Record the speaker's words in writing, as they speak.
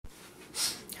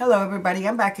Hello everybody,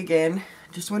 I'm back again.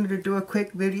 Just wanted to do a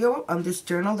quick video on this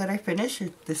journal that I finished.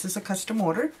 This is a custom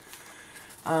order.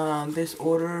 This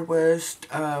order was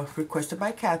requested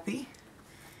by Cathy,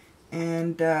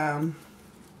 and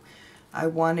I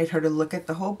wanted her to look at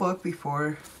the whole book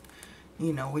before,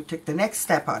 you know, we took the next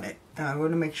step on it. I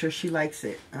want to make sure she likes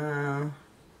it.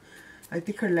 I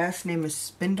think her last name is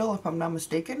Spindle, if I'm not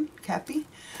mistaken, Cathy.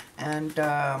 And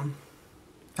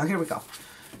oh, here we go.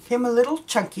 Came a little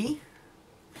chunky.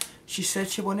 She said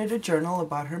she wanted a journal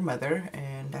about her mother,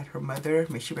 and that her mother,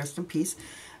 may she rest in peace,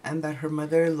 and that her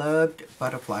mother loved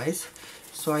butterflies.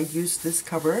 So I used this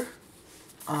cover,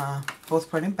 both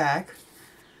front and back,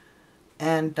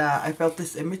 and I felt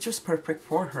this image was perfect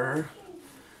for her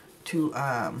to,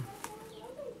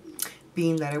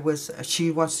 being that it was, she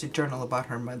wants to journal about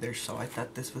her mother, so I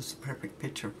thought this was the perfect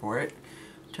picture for it.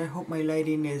 Which I hope my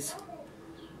lighting is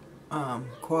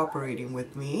cooperating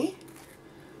with me.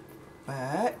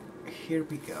 But here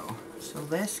we go. So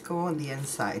let's go on the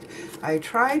inside. I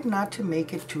tried not to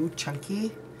make it too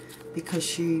chunky because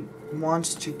she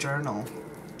wants to journal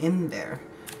in there,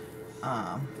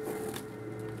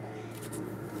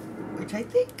 which I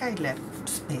think I left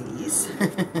space.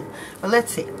 But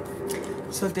let's see.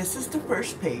 So this is the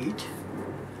first page.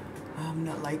 I'm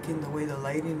not liking the way the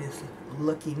lighting is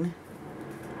looking.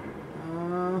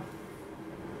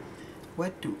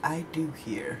 What do I do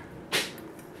here?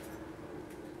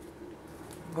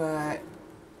 But,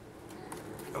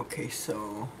 okay,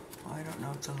 so, I don't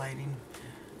know if the lighting,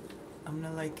 I'm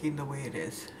not liking the way it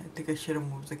is. I think I should have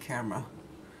moved the camera.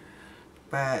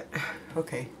 But,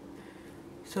 okay.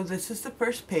 So this is the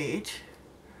first page.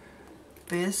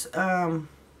 This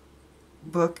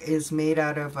book is made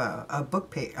out of a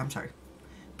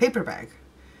paper bag.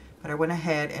 But I went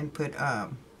ahead and put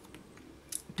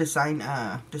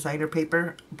designer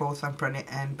paper both on front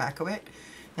and back of it.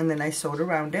 And then I sewed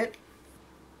around it.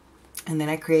 And then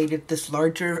I created this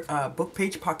larger book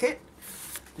page pocket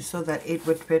so that it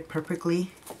would fit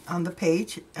perfectly on the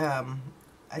page.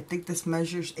 I think this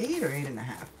measures 8 or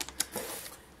 8.5.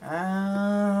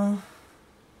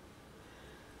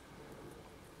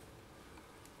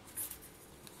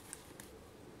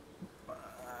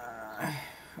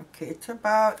 Okay, it's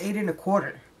about 8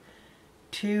 1/4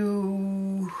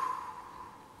 to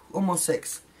almost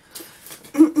 6.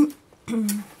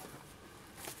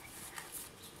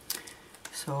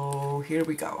 So here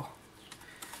we go.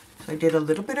 So I did a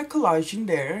little bit of collaging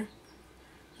there,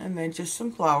 and then just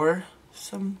some flower,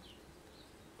 some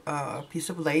piece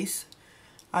of lace,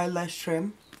 eyelash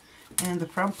trim, and the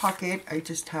front pocket I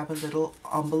just have a little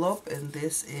envelope, and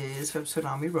this is from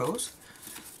Tsunami Rose,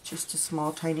 just a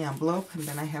small tiny envelope. And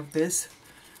then I have this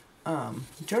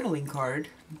journaling card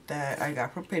that I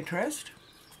got from Pinterest.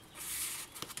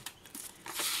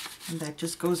 And that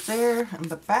just goes there. On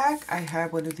the back, I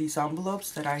have one of these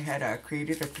envelopes that I had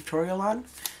created a tutorial on.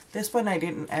 This one I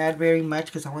didn't add very much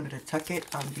because I wanted to tuck it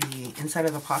on the inside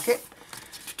of the pocket.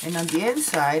 And on the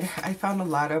inside, I found a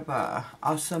lot of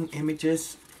awesome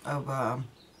images of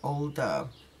old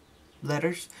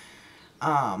letters.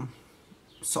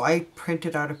 So I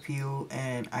printed out a few,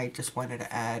 and I just wanted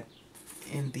to add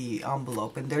in the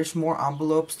envelope. And there's more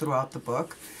envelopes throughout the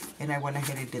book, and I went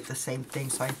ahead and did the same thing.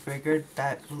 So I figured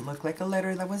that would look like a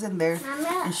letter that was in there.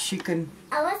 Mama, and she can...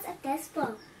 What's this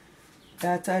for?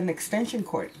 That's an extension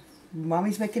cord.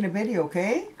 Mommy's making a video,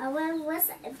 okay?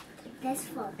 What's this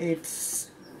for?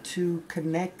 It's to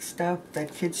connect stuff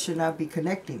that kids should not be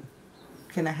connecting.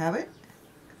 Can I have it?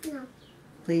 No.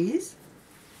 Please?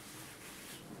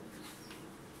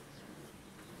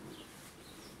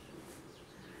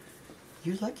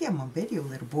 You're lucky I'm on video,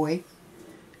 little boy.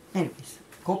 Anyways,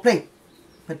 go play.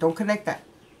 But don't connect that.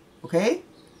 Okay?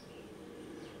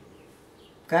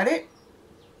 Got it?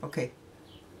 Okay.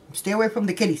 Stay away from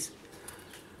the kitties.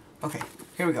 Okay,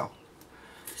 here we go.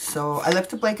 So I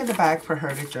left a blank in the bag for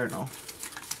her to journal.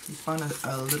 We found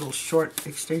a little short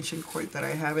extension cord that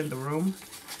I have in the room.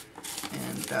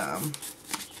 And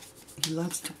he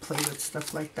loves to play with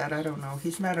stuff like that. I don't know.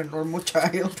 He's not a normal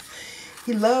child.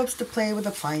 He loves to play with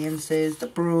appliances, the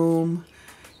broom,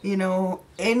 you know,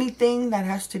 anything that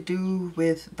has to do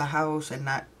with the house and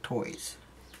not toys.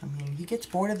 I mean, he gets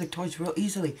bored of the toys real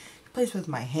easily. He plays with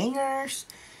my hangers.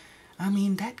 I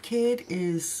mean, that kid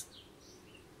is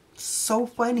so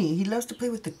funny. He loves to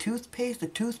play with the toothpaste, the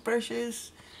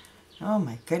toothbrushes. Oh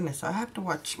my goodness, I have to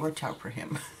watch out for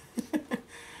him.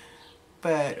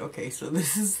 But, okay, so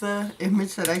this is the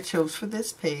image that I chose for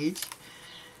this page.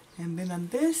 And then on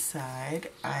this side,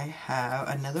 I have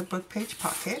another book page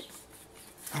pocket.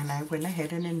 And I went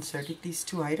ahead and inserted these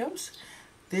two items.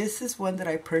 This is one that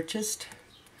I purchased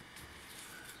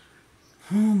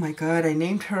Oh my god, I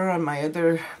named her on my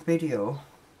other video.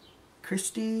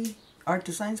 Christy Art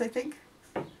Designs, I think.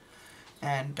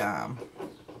 And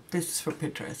this is for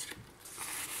Pinterest.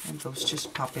 And those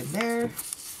just pop in there.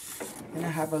 And I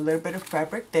have a little bit of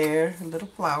fabric there, a little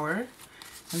flower.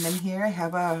 And then here I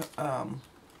have a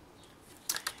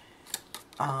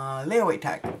layaway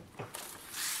tag.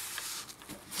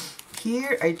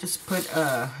 Here I just put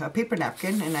a paper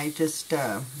napkin, and I just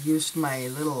used my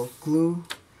little glue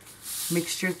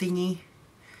mixture thingy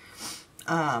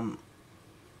and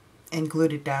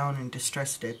glued it down and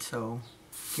distressed it, so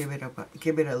give it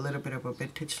a little bit of a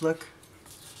vintage look.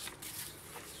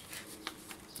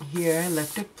 Here I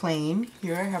left it plain.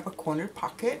 Here I have a cornered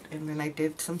pocket, and then I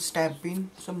did some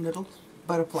stamping, some little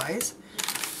butterflies.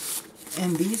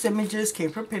 And these images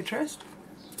came from Pinterest,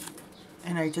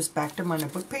 and I just backed them on a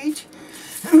book page.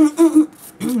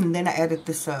 And then I added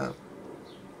this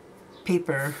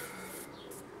paper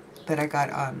that I got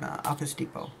on Office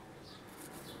Depot.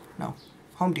 No,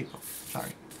 Home Depot,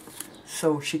 sorry.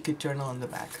 So she could journal in the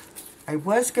back. I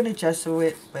was going to gesso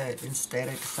it, but instead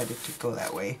I decided to go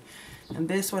that way. And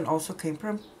this one also came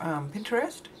from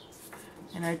Pinterest.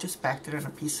 And I just backed it on a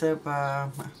piece of,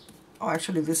 oh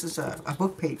actually this is a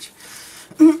book page.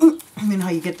 You know how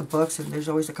you get the books and there's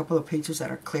always a couple of pages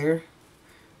that are clear?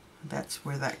 That's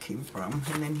where that came from.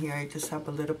 And then here I just have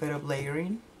a little bit of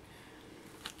layering.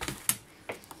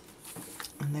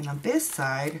 And then on this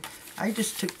side, I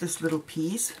just took this little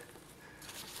piece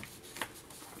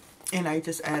and I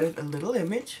just added a little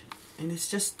image. And it's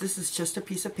just, this is just a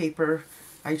piece of paper.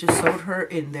 I just sewed her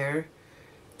in there,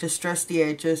 distressed the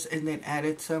edges, and then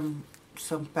added some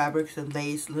fabrics and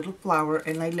lace, little flower,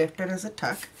 and I left it as a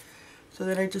tuck. So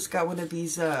then I just got one of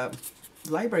these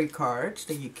library cards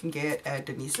that you can get at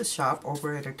Denise's shop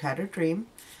over at A Tattered Dream.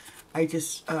 I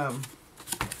just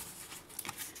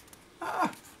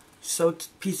sewed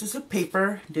pieces of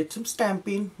paper, did some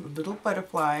stamping, a little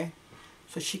butterfly,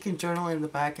 so she can journal in the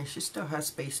back, and she still has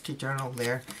space to journal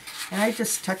there. And I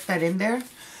just tucked that in there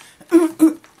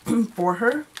for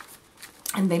her.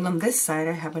 And then on this side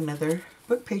I have another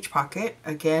book page pocket.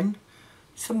 Again,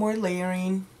 some more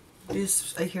layering.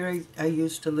 This here I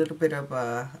used a little bit of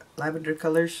lavender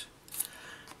colors,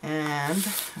 and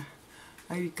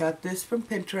I got this from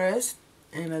Pinterest,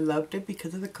 and I loved it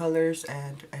because of the colors,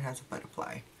 and it has a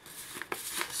butterfly.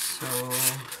 So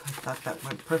I thought that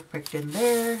went perfect in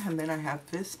there. And then I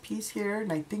have this piece here,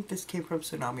 and I think this came from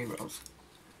Tsunami Rose.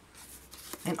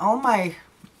 And all my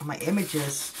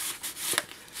images,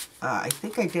 I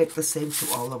think I did the same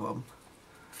to all of them.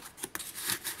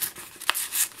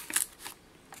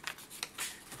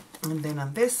 And then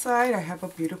on this side, I have a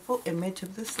beautiful image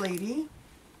of this lady.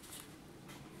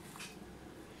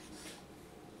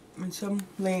 And some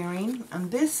layering. On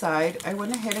this side, I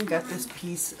went ahead and got this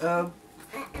piece of...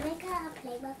 Am I gonna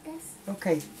play with this?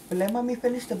 Okay, but let mommy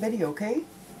finish the video, okay?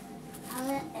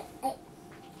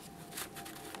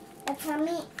 Tell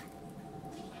me,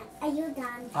 are you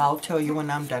done? I'll tell you when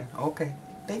I'm done. Okay,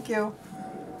 thank you.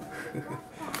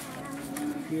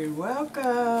 You're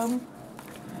welcome.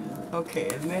 Okay,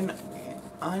 and then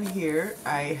on here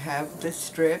I have this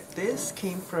strip. This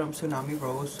came from Tsunami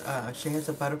Rose. She has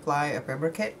a butterfly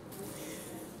ephemera kit,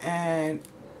 and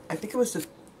I think it was the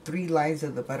 3 lines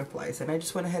of the butterflies, and I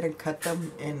just went ahead and cut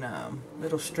them in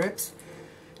little strips,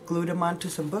 glued them onto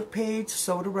some book page,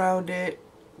 sewed around it,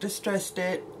 distressed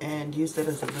it, and used it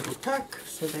as a little tuck.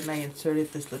 So then I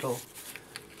inserted this little,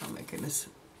 oh my goodness,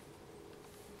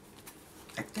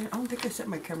 I don't think I set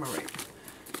my camera right.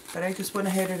 But I just went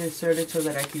ahead and inserted so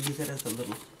that I could use it as a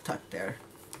little tuck there.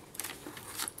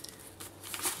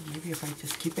 Maybe if I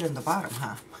just keep it in the bottom,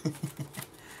 huh?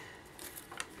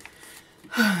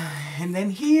 And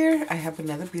then here I have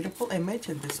another beautiful image,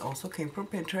 and this also came from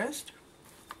Pinterest.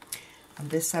 On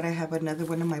this side I have another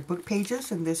one of my book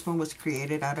pages, and this one was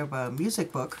created out of a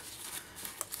music book.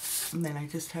 And then I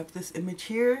just have this image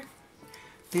here.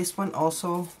 This one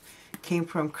also came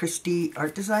from Christy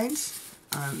Art Designs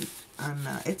on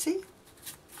Etsy.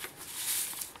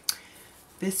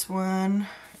 This one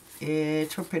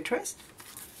is from Pinterest.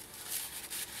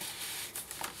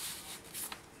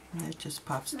 And it just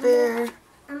pops there.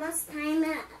 Almost time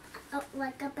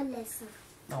wake up Alyssa.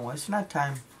 No, it's not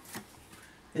time.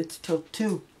 It's till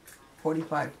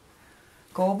 2:45.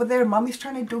 Go over there. Mommy's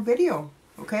trying to do video.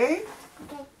 Okay?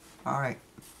 Okay. Alright.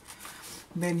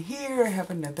 Then here I have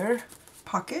another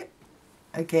pocket.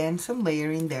 Again, some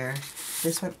layering there.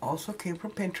 This one also came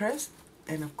from Pinterest.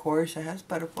 And of course it has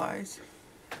butterflies.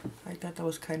 I thought that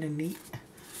was kind of neat.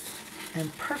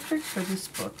 And perfect for this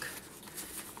book.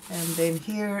 And then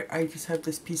here I just have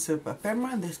this piece of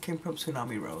ephemera, and this came from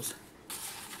Tsunami Rose.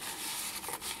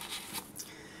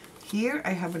 Here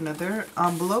I have another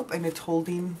envelope, and it's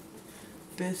holding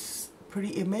this pretty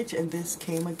image, and this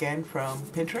came again from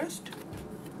Pinterest.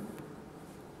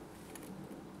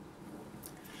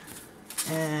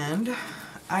 And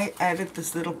I added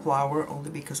this little flower only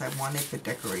because I wanted the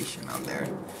decoration on there.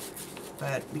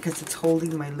 But because it's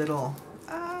holding my little,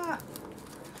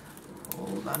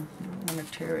 hold on, I'm gonna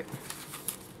tear it.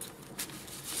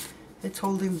 It's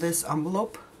holding this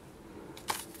envelope.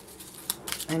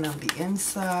 And on the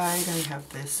inside, I have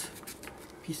this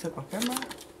piece of ephemera.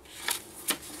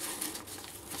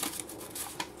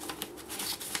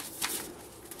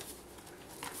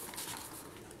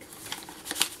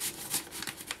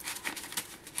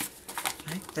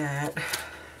 Like that.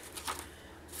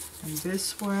 And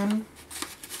this one,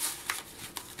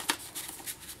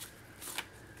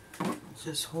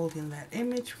 just holding that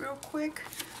image real quick.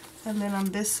 And then on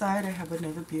this side, I have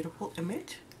another beautiful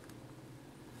image.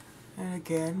 And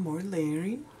again, more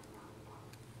layering.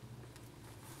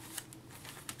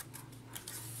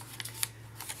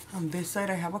 On this side,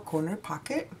 I have a corner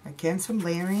pocket. Again, some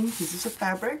layering, pieces of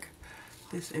fabric.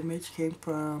 This image came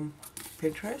from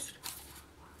Pinterest.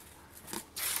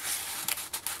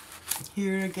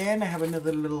 Here again, I have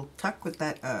another little tuck with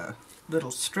that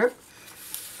little strip.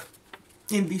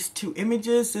 In these two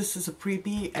images, this is a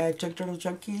freebie at Junk Journal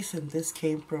Junkies, and this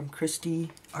came from Christy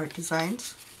Art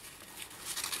Designs.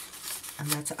 And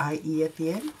that's IE at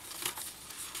the end.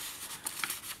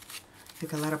 I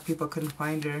think a lot of people couldn't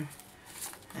find her.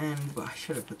 And, well, I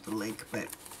should have put the link, but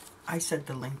I sent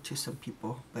the link to some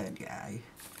people. But, yeah,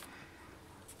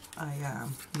 I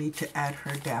need to add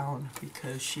her down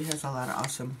because she has a lot of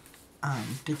awesome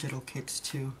digital kits,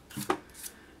 too.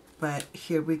 But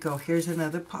here we go. Here's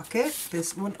another pocket.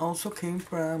 This one also came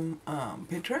from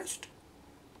Pinterest.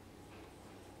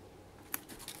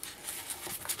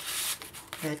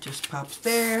 That just pops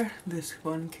there. This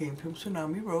one came from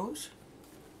Tsunami Rose.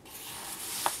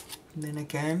 And then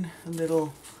again, a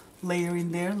little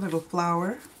layering there, a little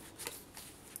flower.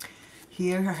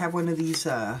 Here I have one of these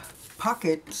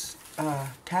pockets,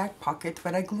 tag pockets,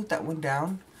 but I glued that one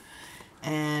down.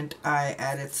 And I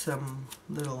added some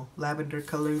little lavender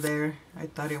color there. I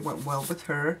thought it went well with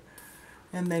her.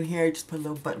 And then here I just put a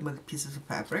little button with pieces of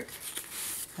fabric.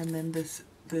 And then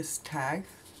this tag.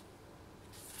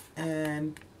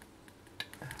 And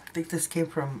I think this came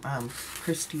from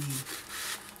Christy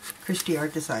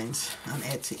Art Designs on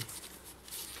Etsy.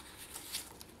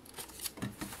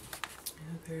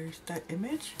 And there's that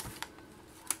image.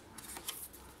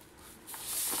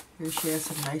 Here she has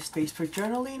some nice space for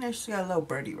journaling, and she's got a little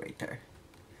birdie right there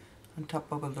on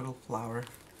top of a little flower.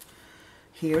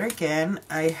 Here again,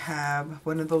 I have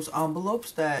one of those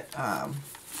envelopes that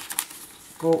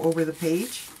go over the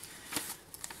page.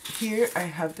 Here I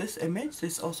have this image.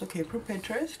 This also came from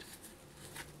Pinterest.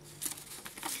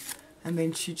 And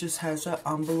then she just has an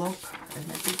envelope. And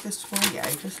I think this one, yeah,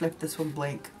 I just left this one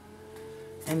blank.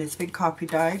 And it's been copy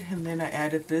dyed. And then I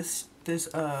added this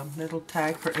little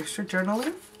tag for extra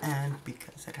journaling. And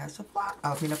because it has a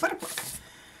butterfly.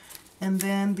 And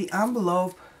then the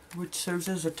envelope, which serves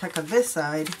as a tuck on this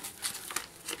side.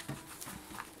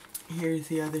 Here's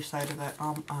the other side of that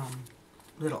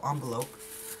little envelope.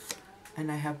 And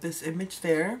I have this image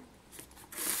there.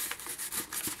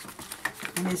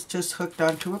 And it's just hooked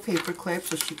onto a paper clip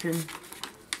so she can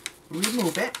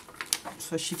remove it.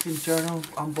 So she can journal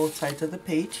on both sides of the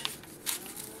page.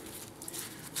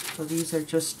 So these are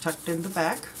just tucked in the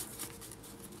back.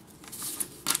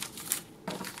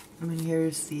 And then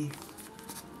here's the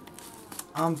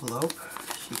envelope.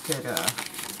 She could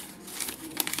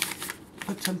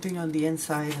put something on the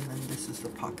inside, and then this is the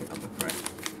pocket on the front.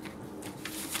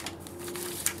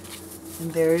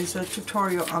 And there is a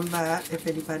tutorial on that if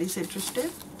anybody's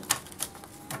interested.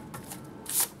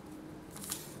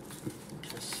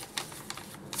 Just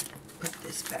put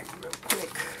this back real quick.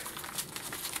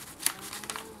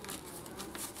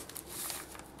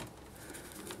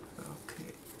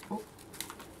 Okay. Oh.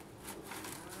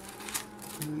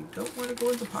 We don't want to go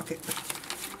in the pocket.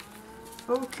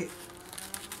 Okay.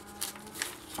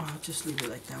 I'll just leave it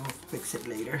like that. We'll fix it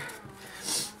later.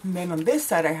 And then on this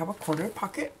side I have a corner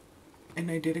pocket. And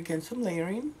I did again some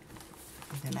layering.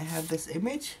 And then I have this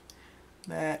image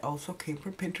that also came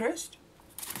from Pinterest.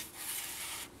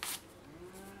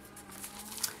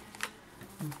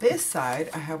 On this side,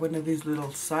 I have one of these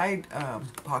little side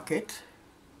pockets.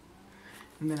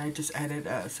 And then I just added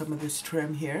some of this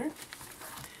trim here.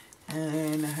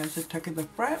 And it has a tuck in the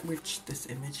front, which this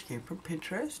image came from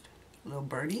Pinterest. A little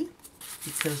birdie.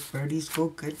 It says birdies go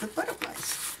good with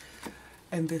butterflies.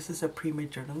 And this is a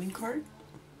pre-made journaling card.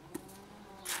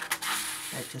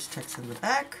 That just tucks in the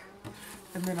back.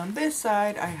 And then on this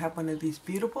side, I have one of these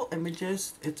beautiful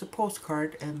images. It's a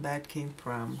postcard, and that came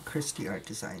from Christy Art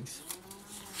Designs.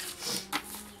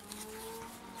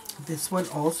 This one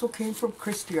also came from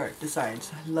Christy Art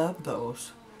Designs. I love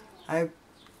those. I've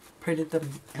printed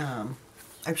them,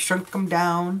 I've shrunk them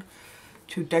down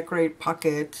to decorate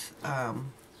pockets.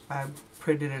 I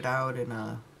printed it out in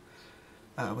a,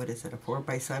 what is it, a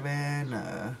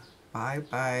 4x7,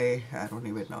 5x, I don't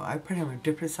even know. I printed them in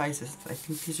different sizes. I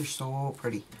think these are so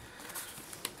pretty.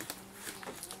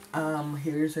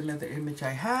 Here's another image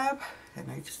I have, and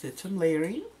I just did some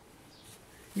layering.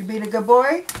 You being a good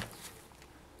boy?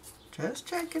 Just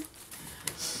checking.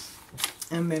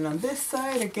 And then on this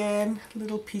side, again,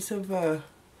 little piece of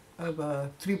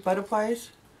 3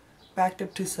 butterflies backed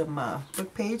up to some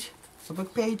book page.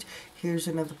 Here's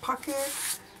another pocket.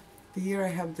 Here I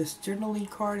have this journaling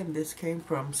card, and this came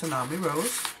from Tsunami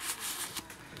Rose.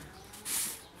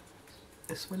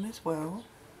 This one as well.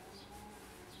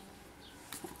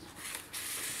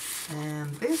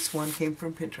 And this one came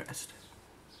from Pinterest.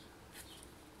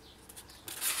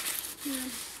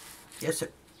 Yes, sir.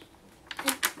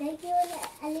 Thank you.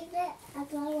 I leave it a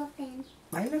door open.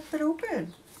 I left it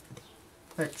open.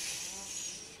 But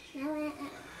shh. Now I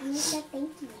need to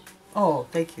thank you. Oh,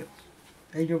 thank you.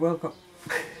 And you're welcome.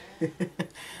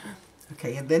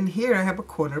 Okay, and then here I have a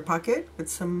corner pocket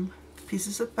with some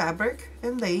pieces of fabric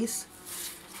and lace.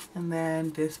 And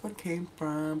then this one came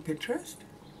from Pinterest.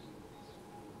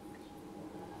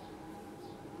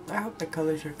 I hope the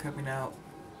colors are coming out,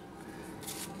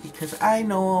 because I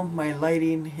know my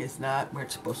lighting is not where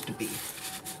it's supposed to be.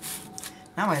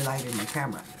 Now I light in my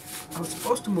camera. I was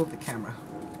supposed to move the camera.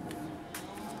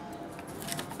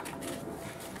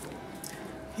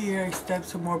 Here I stamped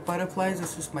some more butterflies.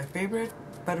 This is my favorite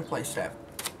butterfly stamp.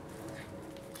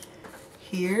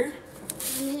 Here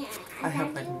Mommy, I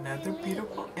have another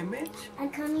beautiful image. I'm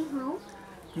coming home.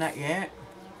 Not yet.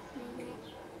 Maybe.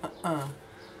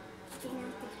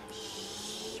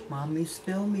 Shh, mommy's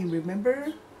filming,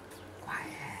 remember?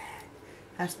 Quiet.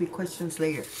 Ask me questions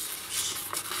later.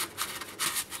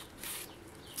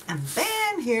 And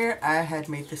then here I had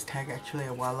made this tag actually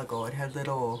a while ago. It had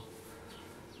little,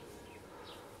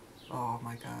 oh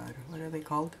my god, what are they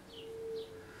called?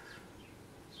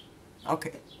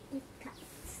 Okay,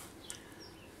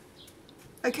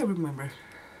 I can't remember,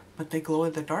 but they glow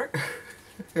in the dark.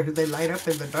 Or they light up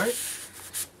in the dark.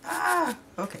 Ah,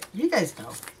 okay, you guys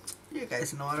know. You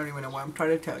guys know, I don't even know what I'm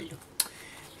trying to tell you.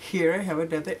 Here I have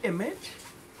another image.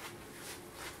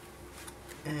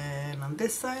 And on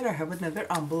this side I have another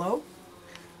envelope.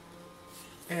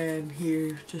 And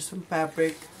here just some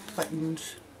fabric,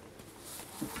 buttons.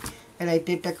 And I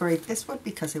did decorate this one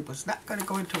because it was not going to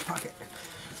go into a pocket.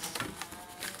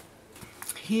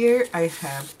 Here I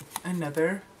have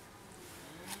another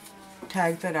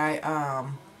tag that I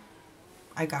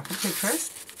got from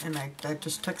Pinterest, and that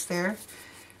just tucks there.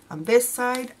 On this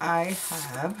side I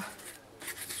have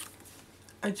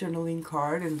a journaling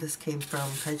card, and this came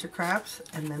from Kaiser Crafts.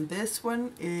 And then this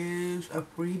one is a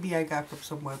freebie I got from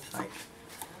some website,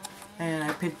 and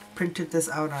I printed this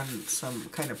out on some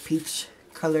kind of peach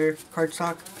color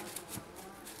cardstock.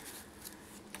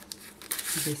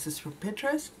 This is from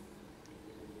Pinterest,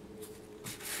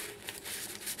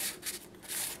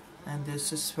 and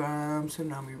this is from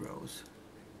Tsunami Rose.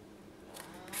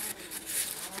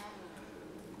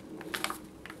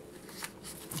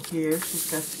 Here she's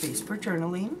got space for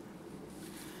journaling,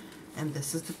 and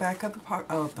this is the back of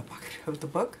the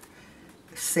book.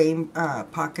 Same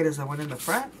pocket as the one in the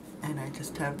front, and I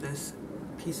just have this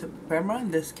piece of ephemera,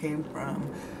 and this came from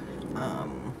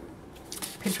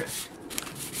Pinterest.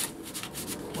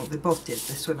 Well, they both did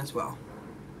this one as well.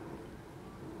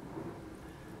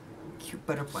 Cute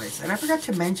butterflies, and I forgot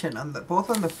to mention both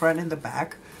on the front and the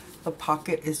back, the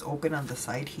pocket is open on the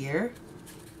side here,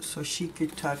 so she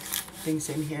could tuck things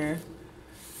in here,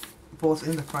 both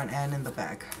in the front and in the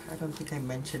back. I don't think I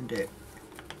mentioned it,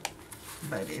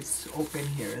 but it's open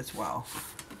here as well.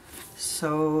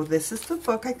 So this is the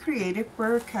book I created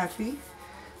for Cathy.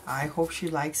 I hope she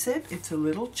likes it. It's a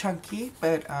little chunky,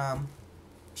 but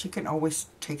she can always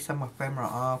take some ephemera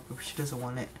off if she doesn't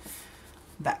want it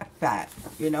that fat,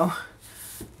 you know.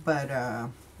 But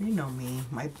you know me,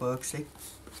 my books,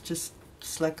 it's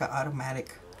like an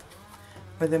automatic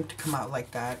for them to come out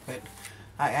like that. But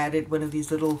I added one of these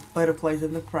little butterflies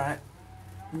in the front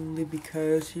only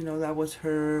because, you know, that was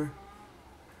her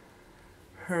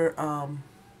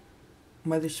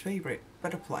mother's favorite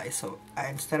butterfly. So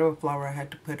instead of a flower, I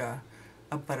had to put a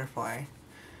butterfly.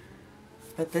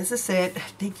 But this is it.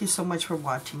 Thank you so much for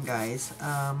watching, guys.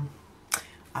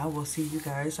 I will see you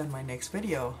guys on my next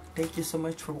video. Thank you so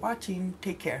much for watching.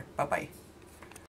 Take care. Bye-bye.